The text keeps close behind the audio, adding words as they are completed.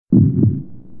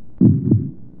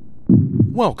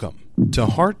Welcome to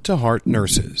Heart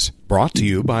Nurses, brought to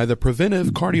you by the Preventive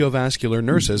Cardiovascular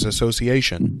Nurses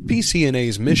Association.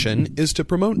 PCNA's mission is to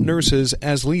promote nurses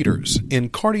as leaders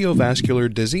in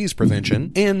cardiovascular disease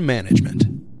prevention and management.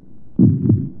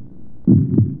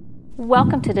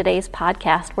 Welcome to today's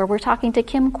podcast where we're talking to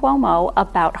Kim Cuoma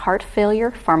about heart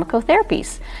failure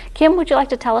pharmacotherapies. Kim, would you like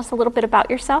to tell us a little bit about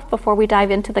yourself before we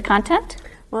dive into the content?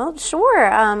 Well,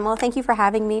 sure. Thank you for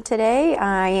having me today.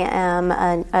 I am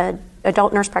an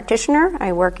adult nurse practitioner.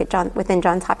 I work within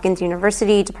Johns Hopkins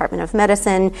University, Department of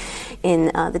Medicine, in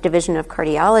the Division of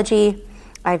Cardiology.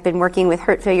 I've been working with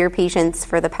heart failure patients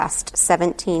for the past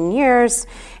 17 years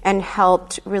and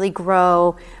helped really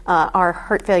grow our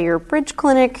heart failure bridge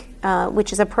clinic,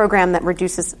 which is a program that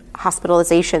reduces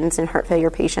hospitalizations in heart failure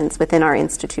patients within our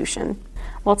institution.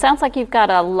 Well, it sounds like you've got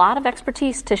a lot of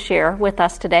expertise to share with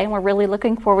us today, and we're really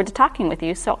looking forward to talking with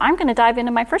you. So I'm going to dive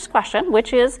into my first question,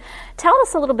 which is, tell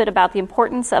us a little bit about the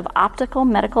importance of optical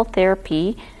medical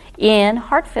therapy in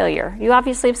heart failure. You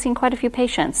obviously have seen quite a few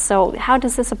patients, so how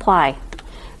does this apply?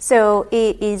 So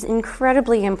it is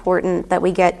incredibly important that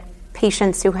we get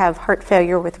patients who have heart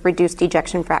failure with reduced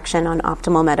ejection fraction on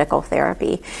optimal medical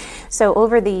therapy. So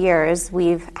over the years,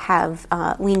 we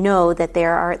know that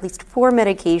there are at least 4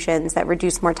 medications that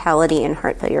reduce mortality in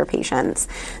heart failure patients.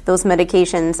 Those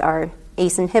medications are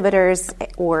ACE inhibitors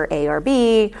or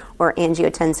ARB or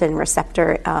angiotensin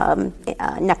receptor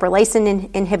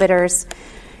neprilysin inhibitors.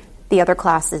 The other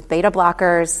class is beta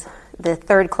blockers. The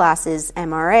third class is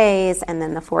MRAs, and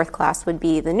then the fourth class would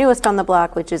be the newest on the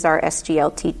block, which is our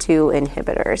SGLT2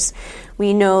 inhibitors.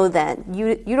 We know that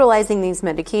utilizing these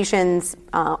medications,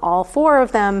 all 4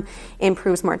 of them,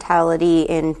 improves mortality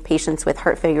in patients with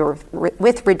heart failure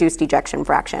with reduced ejection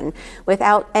fraction.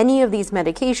 Without any of these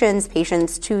medications,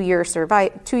 patients'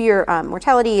 2-year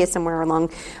mortality is somewhere along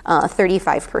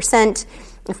 35%.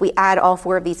 If we add all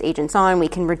 4 of these agents on, we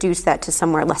can reduce that to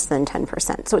somewhere less than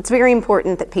 10%. So it's very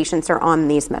important that patients are on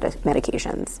these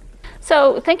medications.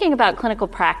 So thinking about clinical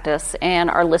practice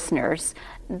and our listeners,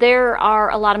 there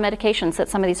are a lot of medications that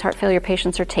some of these heart failure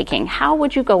patients are taking. How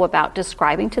would you go about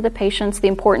describing to the patients the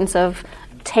importance of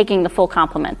taking the full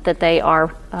complement that they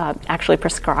are actually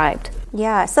prescribed?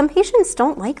 Yeah, some patients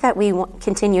don't like that we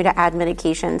continue to add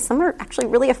medications. Some are actually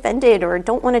really offended or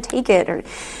don't want to take it or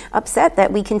upset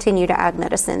that we continue to add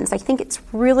medicines. I think it's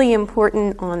really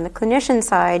important on the clinician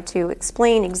side to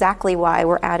explain exactly why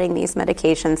we're adding these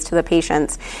medications to the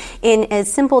patients in as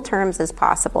simple terms as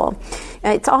possible.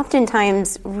 It's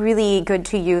oftentimes really good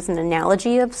to use an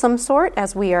analogy of some sort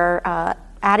as we are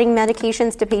adding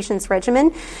medications to patients'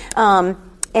 regimen.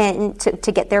 And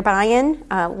to get their buy-in,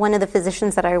 one of the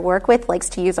physicians that I work with likes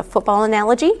to use a football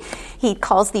analogy. He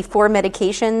calls the 4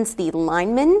 medications the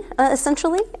linemen,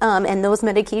 essentially, and those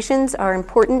medications are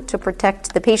important to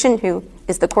protect the patient who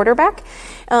is the quarterback.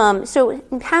 So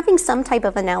having some type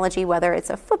of analogy, whether it's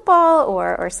a football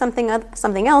or something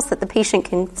else that the patient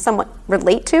can somewhat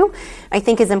relate to, I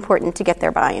think is important to get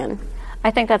their buy-in. I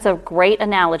think that's a great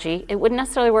analogy. It wouldn't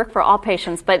necessarily work for all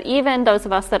patients, but even those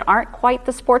of us that aren't quite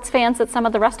the sports fans that some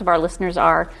of the rest of our listeners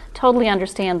are, totally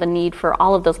understand the need for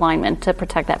all of those linemen to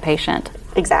protect that patient.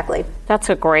 Exactly. That's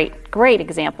a great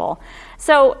example.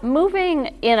 So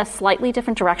moving in a slightly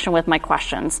different direction with my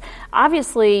questions,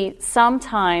 obviously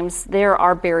sometimes there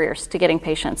are barriers to getting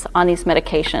patients on these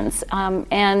medications,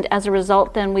 and as a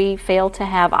result then we fail to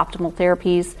have optimal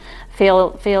therapies,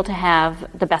 fail to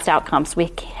have the best outcomes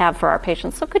we have for our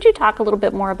patients. So could you talk a little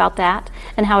bit more about that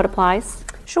and how it applies?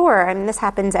 Sure, and this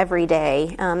happens every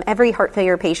day. Every heart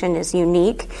failure patient is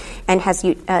unique and has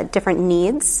different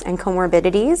needs and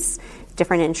comorbidities,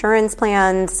 different insurance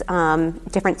plans,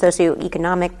 different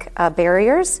socioeconomic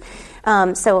barriers.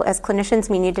 So as clinicians,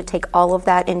 we need to take all of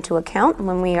that into account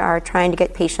when we are trying to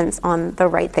get patients on the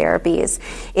right therapies.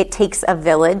 It takes a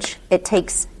village. It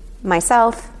takes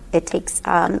myself. It takes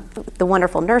the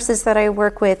wonderful nurses that I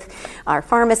work with, our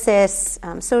pharmacists,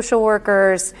 social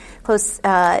workers, close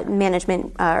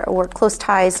management or close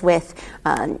ties with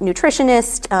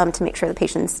nutritionists to make sure the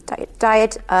patient's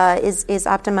diet is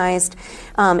optimized.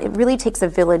 It really takes a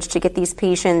village to get these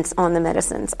patients on the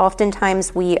medicines.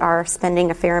 Oftentimes we are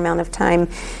spending a fair amount of time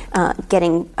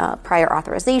getting prior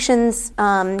authorizations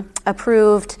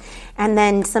approved, and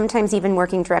then sometimes even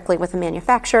working directly with the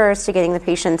manufacturers to getting the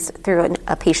patients through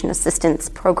a patient assistance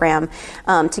program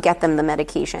to get them the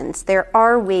medications. There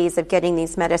are ways of getting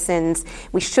these medicines.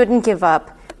 We shouldn't give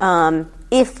up.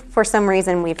 If for some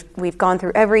reason we've gone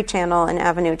through every channel and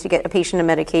avenue to get a patient a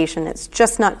medication, it's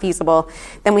just not feasible,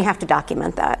 then we have to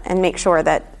document that and make sure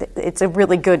that it's a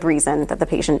really good reason that the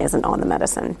patient isn't on the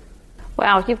medicine.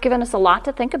 Wow, you've given us a lot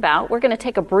to think about. We're going to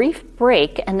take a brief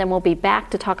break, and then we'll be back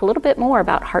to talk a little bit more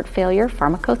about heart failure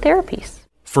pharmacotherapies.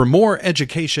 For more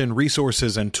education,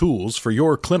 resources, and tools for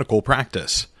your clinical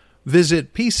practice,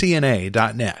 visit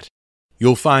pcna.net.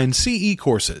 You'll find CE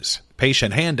courses,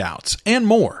 patient handouts, and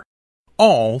more,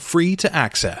 all free to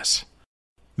access.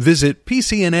 Visit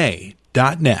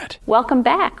pcna.net. Welcome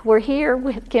back. We're here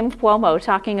with Kim Cuoma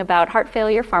talking about heart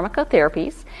failure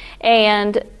pharmacotherapies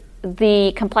and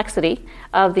the complexity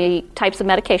of the types of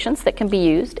medications that can be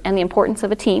used and the importance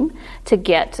of a team to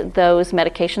get those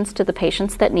medications to the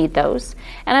patients that need those.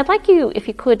 And I'd like you, if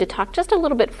you could, to talk just a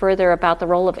little bit further about the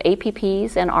role of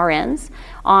APPs and RNs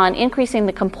on increasing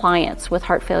the compliance with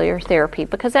heart failure therapy,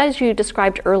 because as you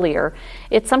described earlier,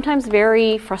 it's sometimes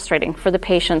very frustrating for the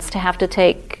patients to have to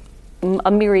take a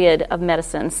myriad of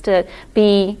medicines, to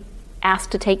be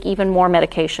asked to take even more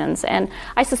medications. And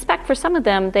I suspect for some of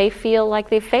them, they feel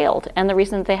like they've failed. And the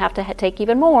reason that they have to take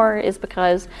even more is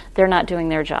because they're not doing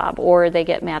their job, or they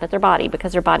get mad at their body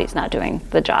because their body's not doing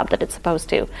the job that it's supposed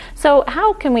to. So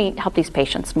how can we help these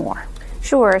patients more?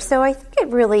 Sure. So I think it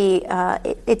really,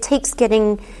 it takes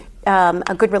getting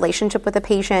a good relationship with a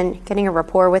patient, getting a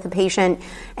rapport with a patient.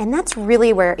 And that's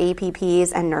really where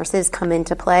APPs and nurses come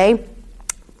into play.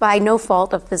 By no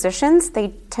fault of physicians,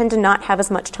 they tend to not have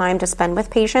as much time to spend with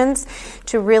patients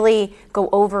to really go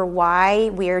over why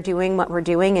we are doing what we're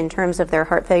doing in terms of their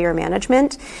heart failure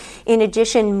management. In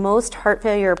addition, most heart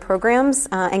failure programs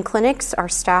and clinics are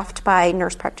staffed by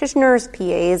nurse practitioners,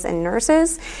 PAs, and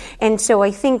nurses. And so I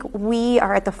think we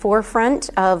are at the forefront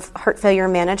of heart failure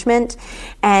management,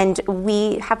 and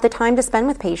we have the time to spend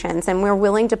with patients, and we're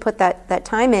willing to put that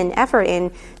time and effort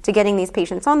in to getting these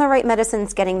patients on the right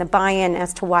medicines, getting the buy-in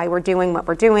as to why we're doing what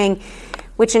we're doing,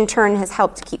 which in turn has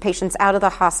helped keep patients out of the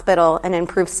hospital and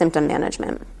improve symptom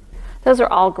management. Those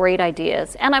are all great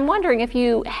ideas. And I'm wondering if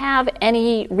you have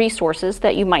any resources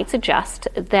that you might suggest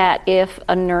that if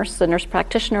a nurse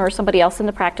practitioner, or somebody else in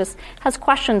the practice has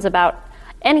questions about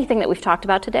anything that we've talked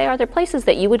about today, are there places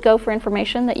that you would go for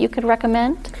information that you could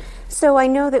recommend? So I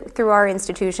know that through our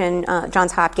institution,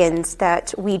 Johns Hopkins,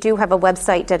 that we do have a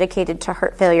website dedicated to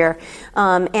heart failure.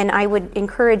 And I would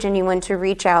encourage anyone to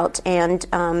reach out and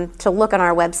to look on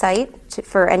our website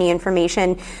for any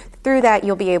information. Through that,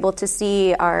 you'll be able to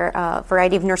see our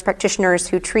variety of nurse practitioners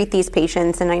who treat these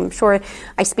patients. And I'm sure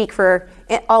I speak for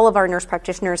all of our nurse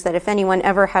practitioners that if anyone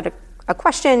ever had a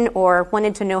question or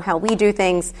wanted to know how we do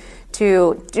things,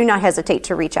 do not hesitate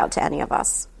to reach out to any of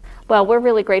us. Well, we're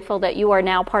really grateful that you are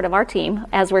now part of our team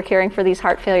as we're caring for these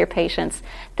heart failure patients.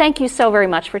 Thank you so very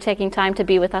much for taking time to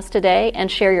be with us today and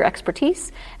share your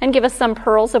expertise and give us some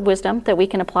pearls of wisdom that we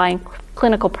can apply in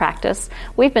clinical practice.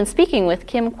 We've been speaking with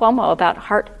Kim Cuoma about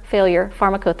heart failure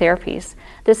pharmacotherapies.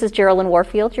 This is Geraldine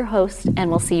Warfield, your host, and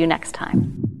we'll see you next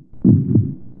time.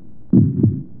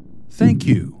 Thank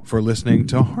you for listening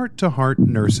to Heart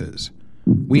Nurses.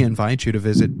 We invite you to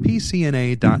visit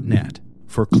pcna.net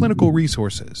for clinical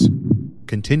resources,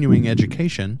 continuing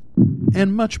education,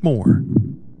 and much more.